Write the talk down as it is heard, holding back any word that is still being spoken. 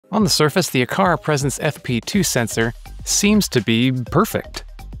On the surface, the Aqara Presence FP2 sensor seems to be perfect.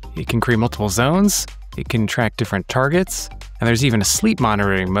 It can create multiple zones, it can track different targets, and there's even a sleep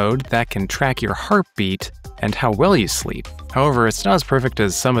monitoring mode that can track your heartbeat and how well you sleep. However, it's not as perfect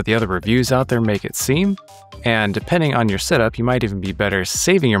as some of the other reviews out there make it seem, and depending on your setup, you might even be better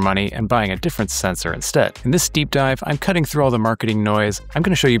saving your money and buying a different sensor instead. In this deep dive, I'm cutting through all the marketing noise. I'm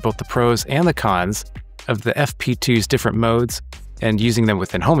going to show you both the pros and the cons of the FP2's different modes and using them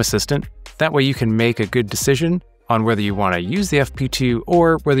within Home Assistant. That way you can make a good decision on whether you want to use the FP2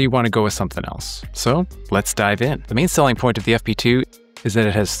 or whether you want to go with something else. So let's dive in. The main selling point of the FP2 is that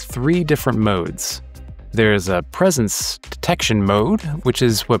it has 3 different modes. There's a presence detection mode, which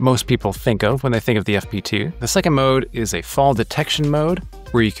is what most people think of when they think of the FP2. The second mode is a fall detection mode,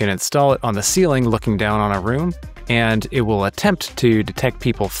 where you can install it on the ceiling looking down on a room, and it will attempt to detect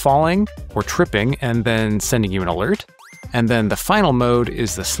people falling or tripping and then sending you an alert. And then the final mode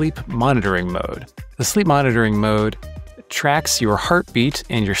is the sleep monitoring mode. The sleep monitoring mode tracks your heartbeat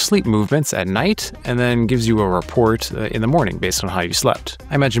and your sleep movements at night and then gives you a report in the morning based on how you slept.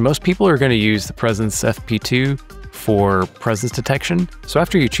 I imagine most people are going to use the Presence FP2 for presence detection. So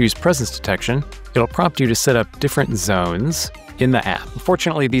after you choose presence detection, it'll prompt you to set up different zones in the app.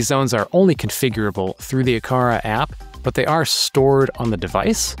 Unfortunately, these zones are only configurable through the Aqara app, but they are stored on the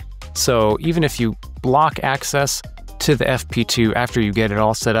device. So even if you block access to the FP2 after you get it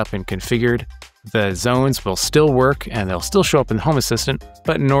all set up and configured, the zones will still work and they'll still show up in Home Assistant,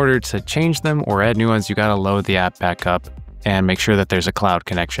 but in order to change them or add new ones, you gotta load the app back up and make sure that there's a cloud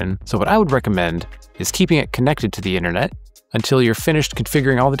connection. So what I would recommend is keeping it connected to the internet until you're finished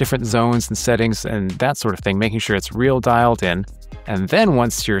configuring all the different zones and settings and that sort of thing, making sure it's real dialed in. And then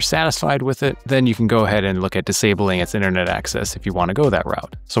once you're satisfied with it, then you can go ahead and look at disabling its internet access if you want to go that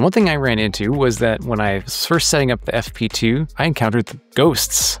route. So one thing I ran into was that when I was first setting up the FP2, I encountered the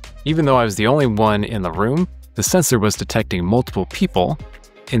ghosts. Even though I was the only one in the room, the sensor was detecting multiple people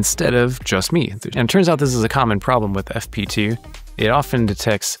instead of just me. And it turns out this is a common problem with FP2. It often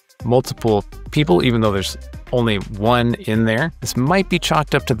detects multiple people, even though there's only one in there. This might be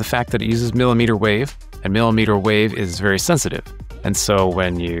chalked up to the fact that it uses millimeter wave, and millimeter wave is very sensitive. And so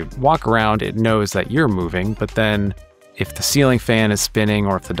when you walk around, it knows that you're moving, but then if the ceiling fan is spinning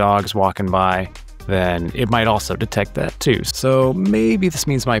or if the dog's walking by, then it might also detect that too. So maybe this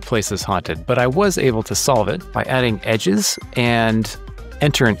means my place is haunted, but I was able to solve it by adding edges and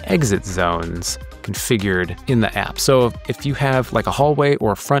enter and exit zones configured in the app. So if you have like a hallway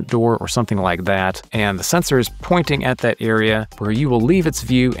or a front door or something like that, and the sensor is pointing at that area where you will leave its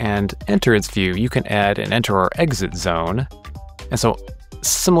view and enter its view, you can add an enter or exit zone. And so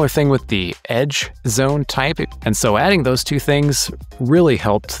similar thing with the edge zone type. And so adding those two things really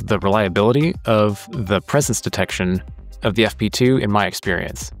helped the reliability of the presence detection of the FP2 in my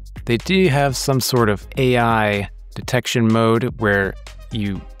experience. They do have some sort of AI detection mode where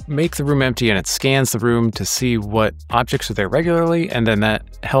you make the room empty and it scans the room to see what objects are there regularly, and then that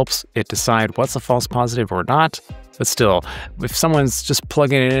helps it decide what's a false positive or not. But still, if someone's just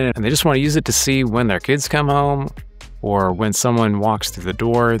plugging it in and they just want to use it to see when their kids come home or when someone walks through the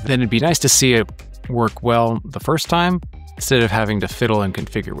door, then it'd be nice to see it work well the first time instead of having to fiddle and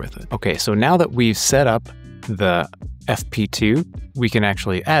configure with it. Okay, so now that we've set up the FP2, we can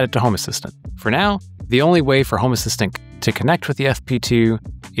actually add it to Home Assistant. For now, the only way for Home Assistant to connect with the FP2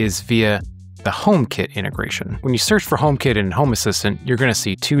 is via the HomeKit integration. When you search for HomeKit in Home Assistant, you're going to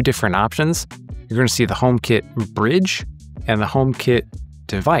see 2 different options. You're going to see the HomeKit Bridge and the HomeKit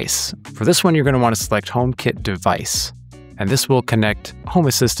Device. For this one, you're going to want to select HomeKit Device, and this will connect Home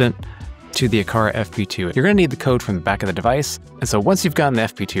Assistant to the Aqara FP2. You're going to need the code from the back of the device, and so once you've gotten the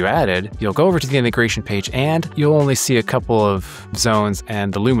FP2 added, you'll go over to the integration page and you'll only see a couple of zones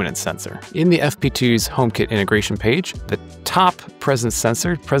and the luminance sensor. In the FP2's HomeKit integration page, the top presence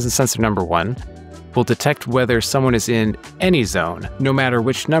sensor number 1, will detect whether someone is in any zone, no matter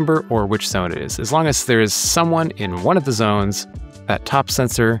which number or which zone it is. As long as there is someone in one of the zones, that top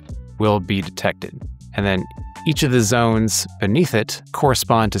sensor will be detected. And then each of the zones beneath it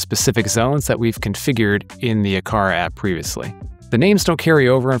correspond to specific zones that we've configured in the Aqara app previously. The names don't carry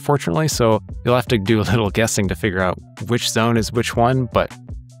over, unfortunately, so you'll have to do a little guessing to figure out which zone is which one, but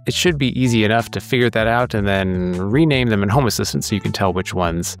it should be easy enough to figure that out and then rename them in Home Assistant so you can tell which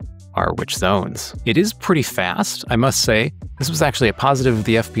ones are which zones. It is pretty fast, I must say. This was actually a positive of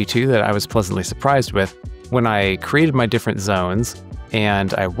the FP2 that I was pleasantly surprised with. When I created my different zones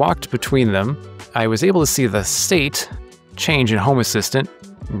and I walked between them, I was able to see the state change in Home Assistant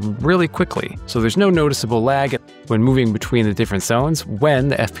really quickly. So there's no noticeable lag when moving between the different zones when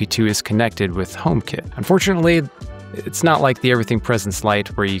the FP2 is connected with HomeKit. Unfortunately, It's not like the Everything Presence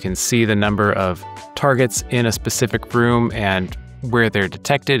Lite where you can see the number of targets in a specific room and where they're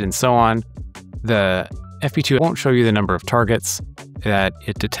detected and so on. The FP2 won't show you the number of targets that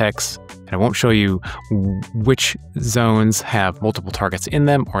it detects, and it won't show you which zones have multiple targets in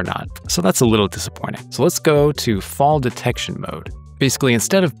them or not. So that's a little disappointing. So let's go to fall detection mode. Basically,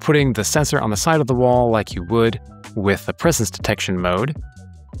 instead of putting the sensor on the side of the wall like you would with the presence detection mode,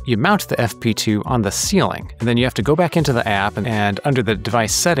 you mount the FP2 on the ceiling, and then you have to go back into the app, and under the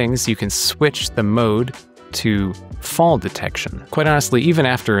device settings, you can switch the mode to fall detection. Quite honestly, even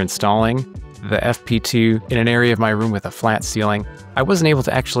after installing the FP2 in an area of my room with a flat ceiling, I wasn't able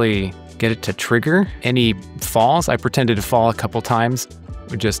to actually get it to trigger any falls. I pretended to fall a couple times,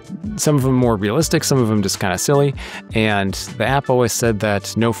 just some of them more realistic, some of them just kind of silly, and the app always said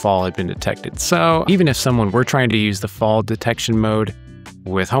that no fall had been detected. So even if someone were trying to use the fall detection mode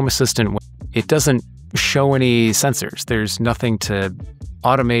with Home Assistant, it doesn't show any sensors. There's nothing to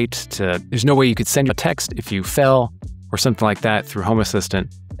automate, there's no way you could send a text if you fell or something like that through Home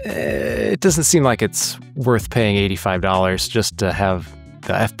Assistant. It doesn't seem like it's worth paying $85 just to have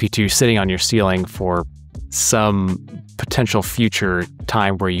the FP2 sitting on your ceiling for some potential future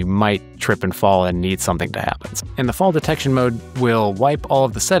time where you might trip and fall and need something to happen. And the fall detection mode will wipe all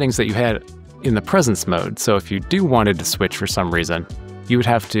of the settings that you had in the presence mode. So if you do wanted to switch for some reason, you would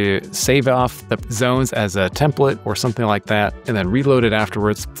have to save off the zones as a template or something like that, and then reload it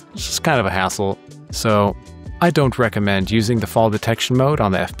afterwards. It's just kind of a hassle. So I don't recommend using the fall detection mode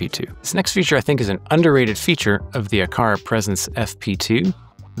on the FP2. This next feature I think is an underrated feature of the Aqara Presence FP2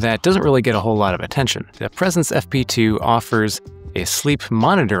 that doesn't really get a whole lot of attention. The Presence FP2 offers a sleep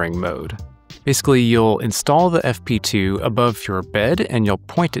monitoring mode. Basically, you'll install the FP2 above your bed and you'll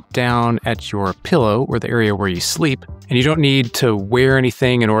point it down at your pillow or the area where you sleep, and you don't need to wear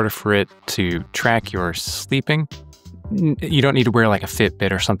anything in order for it to track your sleeping. You don't need to wear like a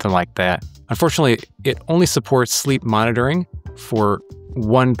Fitbit or something like that. Unfortunately, it only supports sleep monitoring for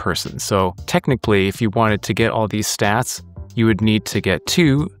one person. So technically, if you wanted to get all these stats, you would need to get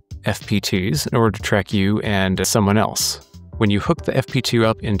 2 FP2s in order to track you and someone else. When you hook the FP2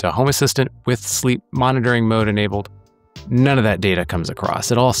 up into Home Assistant with sleep monitoring mode enabled, none of that data comes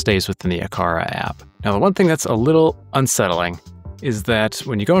across. It all stays within the Aqara app. Now, the one thing that's a little unsettling is that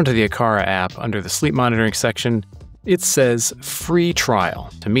when you go into the Aqara app under the sleep monitoring section, it says free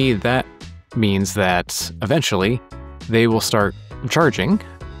trial. To me, that means that eventually they will start charging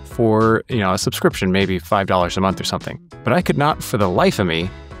for, a subscription, maybe $5 a month or something. But I could not for the life of me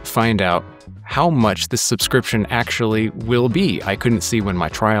find out how much this subscription actually will be. I couldn't see when my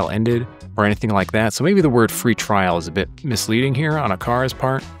trial ended or anything like that. So maybe the word free trial is a bit misleading here on Aqara's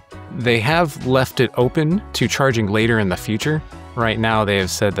part. They have left it open to charging later in the future. Right now, they have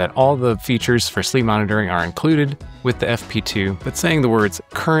said that all the features for sleep monitoring are included with the FP2, but saying the words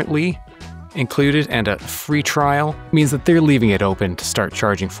currently included and a free trial means that they're leaving it open to start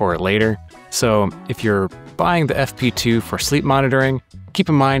charging for it later. So if you're buying the FP2 for sleep monitoring, keep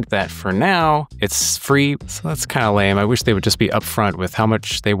in mind that for now, it's free, so that's kind of lame. I wish they would just be upfront with how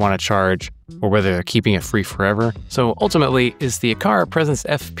much they want to charge or whether they're keeping it free forever. So ultimately, is the Aqara Presence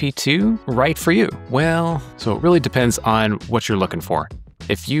FP2 right for you? Well, so it really depends on what you're looking for.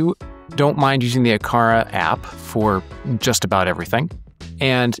 If you don't mind using the Aqara app for just about everything,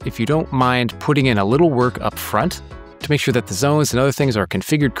 and if you don't mind putting in a little work up front to make sure that the zones and other things are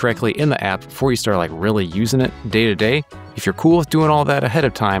configured correctly in the app before you start really using it day to day, if you're cool with doing all that ahead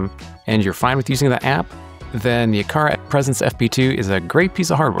of time and you're fine with using the app, then the Aqara Presence FP2 is a great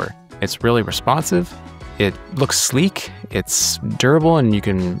piece of hardware. It's really responsive, it looks sleek, it's durable, and you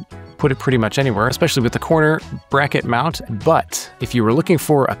can put it pretty much anywhere, especially with the corner bracket mount. But if you were looking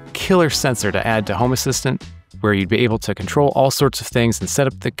for a killer sensor to add to Home Assistant, where you'd be able to control all sorts of things and set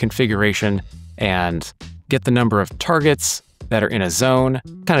up the configuration and get the number of targets that are in a zone,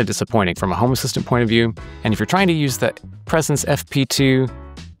 kind of disappointing from a Home Assistant point of view. And if you're trying to use the Presence FP2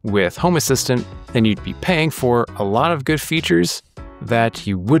 with Home Assistant, then you'd be paying for a lot of good features that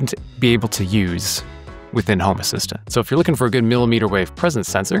you wouldn't be able to use within Home Assistant. So if you're looking for a good millimeter wave presence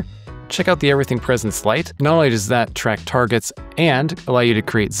sensor, check out the Everything Presence Lite. Not only does that track targets and allow you to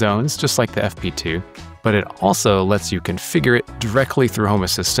create zones, just like the FP2, but it also lets you configure it directly through Home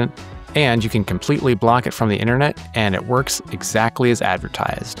Assistant, and you can completely block it from the internet, and it works exactly as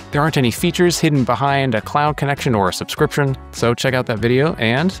advertised. There aren't any features hidden behind a cloud connection or a subscription, so check out that video,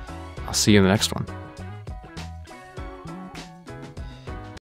 and I'll see you in the next one.